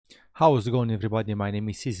How's it going, everybody? My name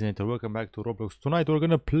is Cezinator. Welcome back to Roblox. Tonight we're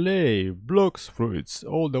gonna play Blox Fruits.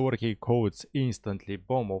 All the working codes instantly.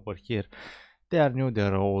 Boom, over here. They are new,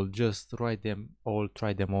 they're old. Just write them all,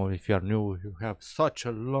 try them all. If you are new, you have such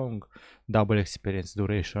a long double experience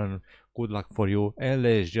duration. Good luck for you. And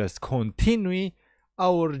let's just continue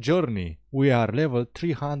our journey. We are level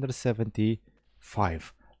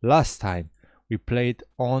 375. Last time we played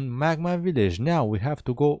on Magma Village. Now we have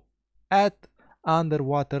to go at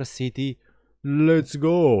underwater city. Let's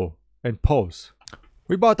go. And pause.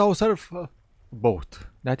 We bought ourselves a boat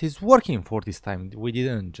that is working for this time. We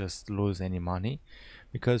didn't just lose any money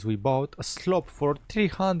because we bought a slope for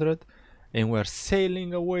 300 and we're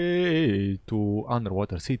sailing away to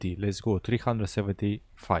underwater city. Let's go.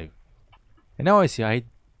 375. And now I see I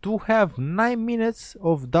do have 9 minutes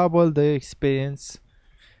of double the experience.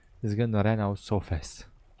 It's gonna run out so fast.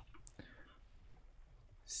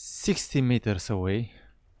 60 meters away.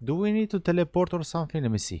 Do we need to teleport or something?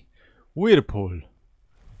 Let me see. Whirlpool.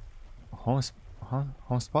 Home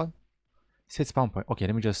spot? Set spawn point. Okay,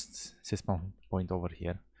 let me just set spawn point over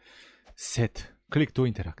here. Set. Click to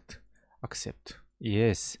interact. Accept.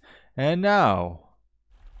 Yes. And now,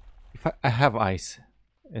 if I have ice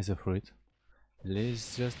as a fruit,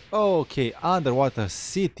 let's just... Okay, underwater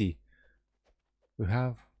city. We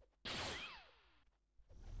have...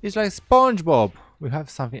 It's like SpongeBob. We have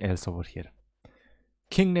something else over here.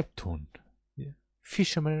 King Neptune. Yeah.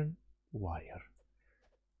 Fisherman warrior.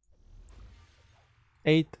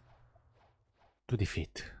 8 to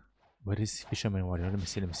defeat. Where is Fisherman warrior? Let me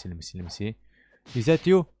see. Is that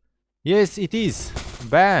you? Yes, it is.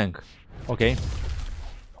 Bang. Okay.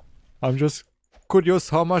 I'm just curious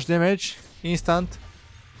how much damage. Instant.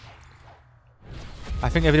 I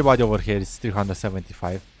think everybody over here is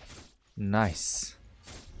 375. Nice.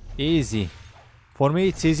 Easy. For me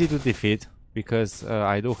it's easy to defeat because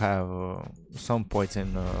I do have some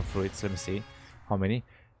poison fruits. Let me see how many.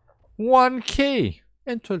 1k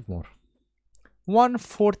and 12 more.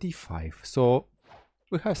 145. So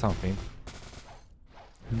we have something.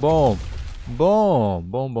 Boom.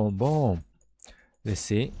 Boom. Let's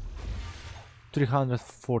see.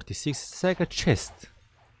 346. It's like a chest.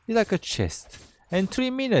 It's like a chest. And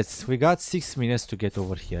 3 minutes. We got 6 minutes to get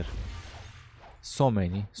over here. So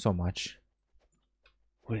many, so much.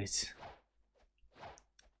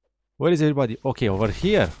 Where is everybody? Okay, over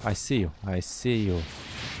here. I see you.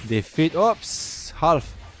 Defeat. Oops.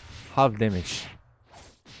 Half damage.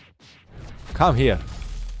 Come here.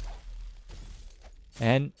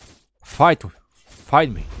 And fight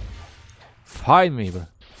me, bro.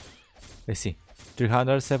 Let's see.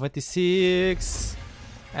 376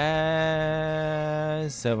 and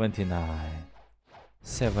 79.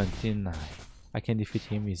 I can defeat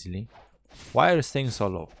him easily. Why are you staying so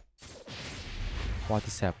low? What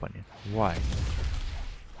is happening? Why?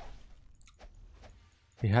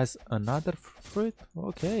 He has another fruit?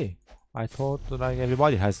 Okay. I thought like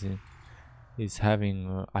everybody has it. Is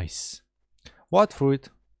having ice. What fruit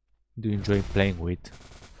do you enjoy playing with?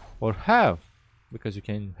 Or have? Because you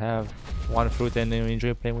can have one fruit and then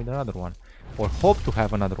enjoy playing with another one. Or hope to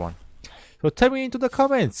have another one. So tell me into the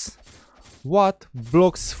comments. What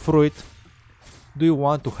Blox fruit do you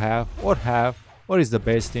want to have? Or is the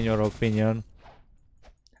best in your opinion?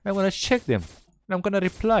 I'm gonna check them. And I'm gonna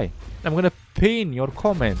reply. I'm gonna pin your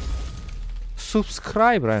comment.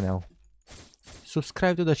 Subscribe right now.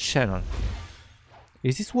 Subscribe to the channel.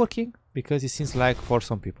 Is this working? Because it seems like for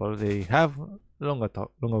some people they have long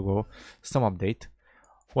ago some update.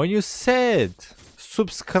 When you said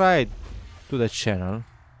subscribe to the channel,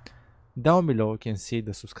 down below you can see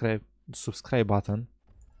the subscribe button.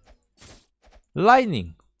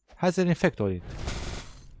 Lightning has an effect on it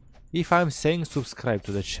if I'm saying subscribe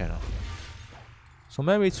to the channel. So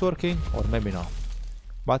maybe it's working or maybe not.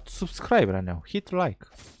 But subscribe right now. Hit like,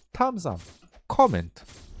 thumbs up, comment.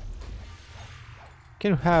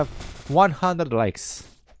 Can you have 100 likes?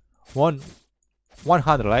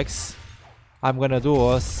 100 likes. I'm gonna do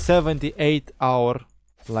a 78-hour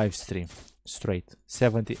live stream straight.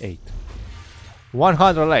 78.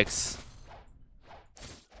 100 likes.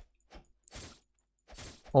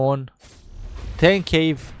 On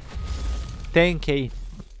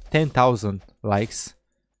 10,000 likes,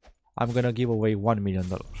 I'm gonna give away $1 million.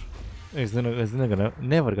 It's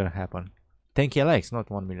never gonna happen. 10k likes, not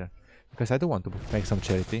 1 million, because I do want to make some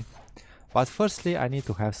charity. But firstly, I need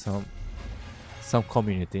to have some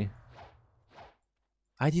community.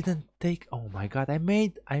 I didn't take. Oh my god! I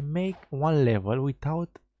make one level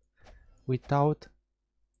without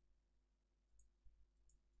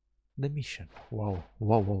the mission. Wow.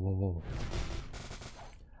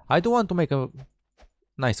 I don't want to make a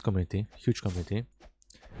Nice community, huge community.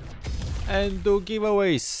 And do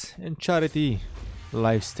giveaways and charity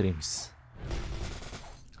live streams.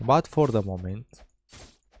 But for the moment,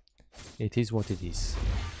 it is what it is.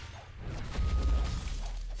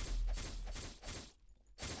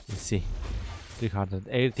 Let's see.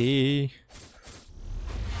 380.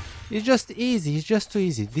 It's just easy, it's just too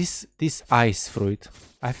easy. This ice fruit,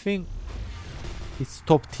 I think it's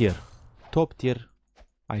top tier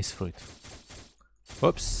ice fruit.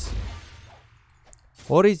 Oops.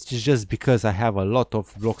 Or it's just because I have a lot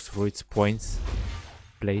of Blox fruits points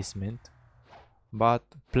placement, but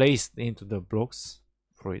placed into the Blox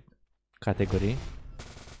fruit category.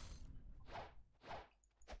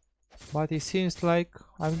 But it seems like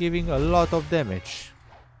I'm giving a lot of damage.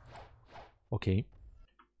 Okay.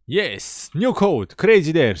 Yes, new code,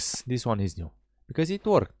 Crazy Dares. This one is new because it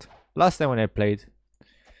worked. Last time when I played,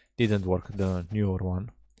 didn't work, the newer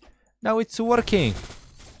one. Now it's working.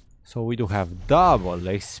 So we do have double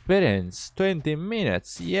experience, 20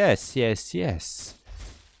 minutes. Yes, yes, yes.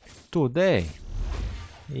 Today.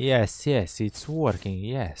 Yes, yes, it's working.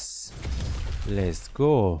 Yes. Let's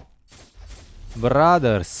go.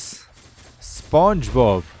 Brothers.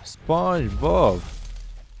 SpongeBob. SpongeBob.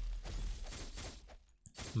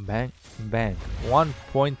 Bang, bang.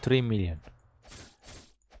 1.3 million.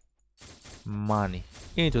 Money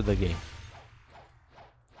into the game.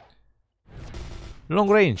 Long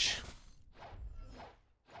range.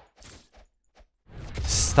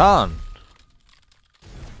 Stun.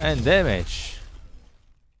 And damage.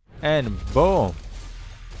 And boom.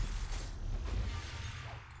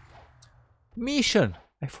 Mission.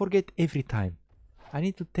 I forget every time. I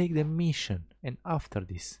need to take the mission. And after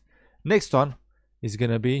this. Next one is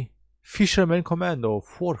gonna be Fisherman Commando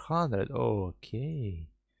 400. Okay.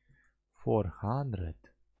 400.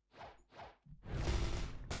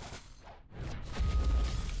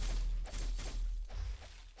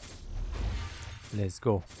 Let's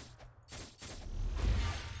go.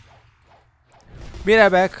 Be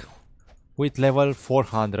right back with level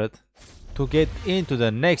 400 to get into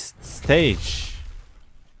the next stage.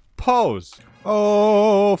 Pause.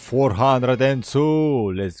 Oh,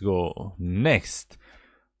 402. Let's go. Next,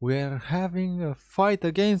 we're having a fight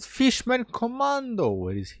against Fishman Commando.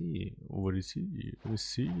 Where is he? Where is he? Let's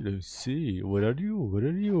see. Let's see. Where are you? Where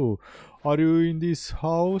are you? Are you in this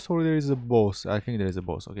house or there is a boss? I think there is a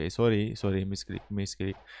boss. Okay, sorry. Sorry. Misclick.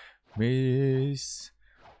 Misclick. Miss.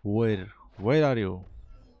 Where are you?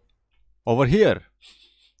 Over here.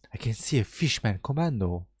 I can see a Fishman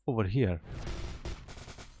Commando over here.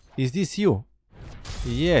 Is this you?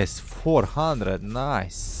 Yes, 400.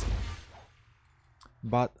 Nice.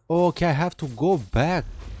 But okay, I have to go back.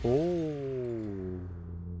 Oh,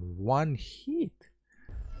 one hit.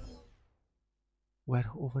 Where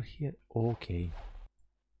over here? Okay.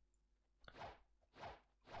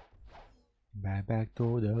 Back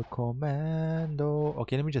to the commando.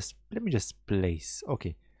 Okay, let me just place.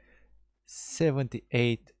 Okay.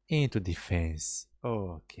 78 into defense.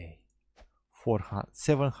 Okay.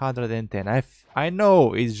 710. I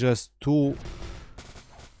know it's just too.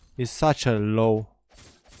 It's such a low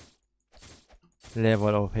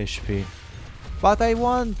level of HP, but I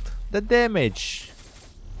want the damage.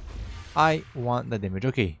 I want the damage.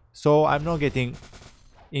 Okay, so I'm not getting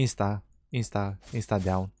insta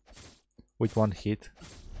down with one hit.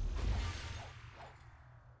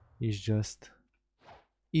 It's just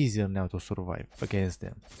easier now to survive against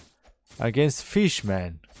them. Against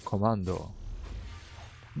Fishman Commando,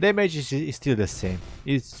 damage is still the same.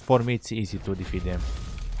 It's for me, it's easy to defeat them.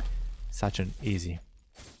 Such an easy.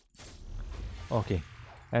 Okay,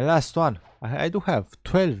 and last one. I do have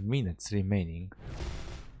 12 minutes remaining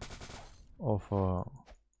of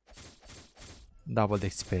double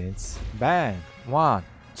experience. Bang! 1,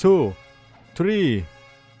 2, 3,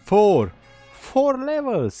 4. 4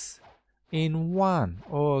 levels in one.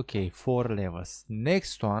 Okay, 4 levels.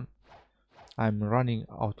 Next one, I'm running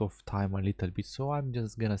out of time a little bit, so I'm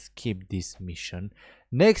just gonna skip this mission.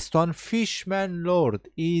 Next one, Fishman Lord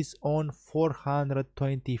is on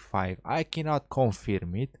 425. I cannot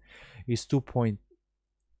confirm it. It's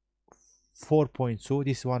 2.4.2.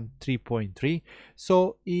 This one 3.3.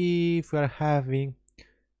 So if we are having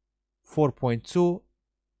 4.2,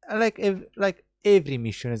 like every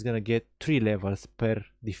mission is gonna get 3 levels per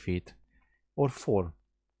defeat, or 4.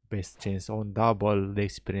 Best chance on double the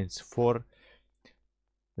experience, 4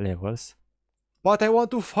 levels. But I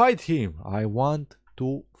want to fight him. I want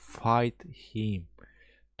to fight him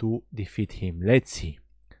to defeat him. Let's see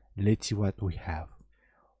what we have.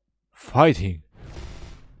 Fighting.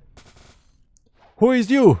 Who is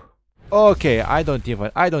you? Okay, I don't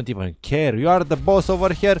even care. You are the boss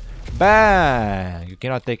over here. Bang! You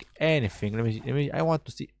cannot take anything. Let me, I want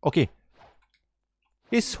to see. Okay.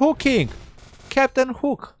 He's hooking! Captain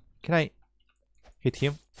Hook! Can I hit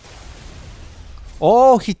him?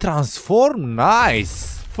 Oh, he transformed!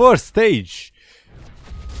 Nice! First stage!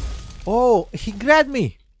 Oh, he grabbed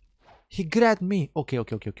me! He grabbed me! Okay.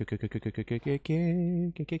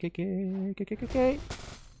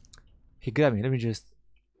 He grabbed me. Let me just...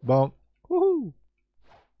 Boom. Woohoo!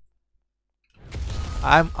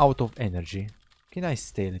 I'm out of energy. Can I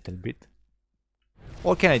stay a little bit?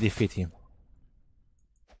 Or can I defeat him?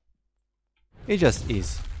 It just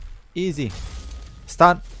is. Easy.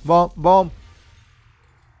 Stun. Bomb. Bomb.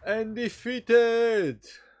 And defeated.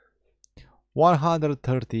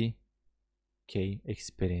 130k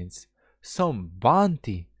experience. Some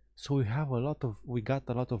bounty. So we got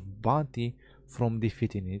a lot of bounty from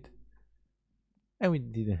defeating it. And we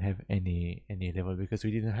didn't have any level because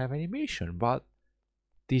we didn't have any mission. But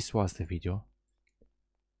this was the video.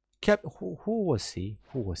 Who was he?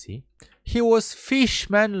 He was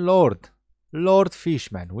Fishman Lord. Lord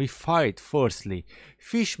Fishman. We fight firstly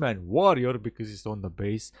Fishman Warrior because he's on the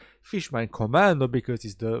base, Fishman Commando because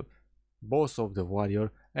he's the boss of the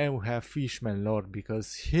warrior, and we have Fishman Lord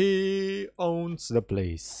because he owns the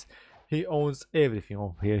place. He owns everything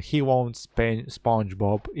over here. He owns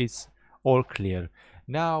SpongeBob. It's all clear.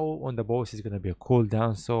 Now on the boss is gonna be a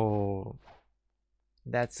cooldown, so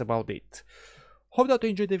that's about it. Hope that you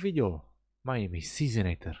enjoyed the video. My name is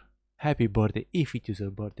Cezinator. Happy birthday if it is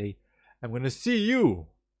your birthday. I'm gonna see you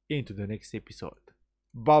into the next episode.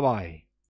 Bye bye.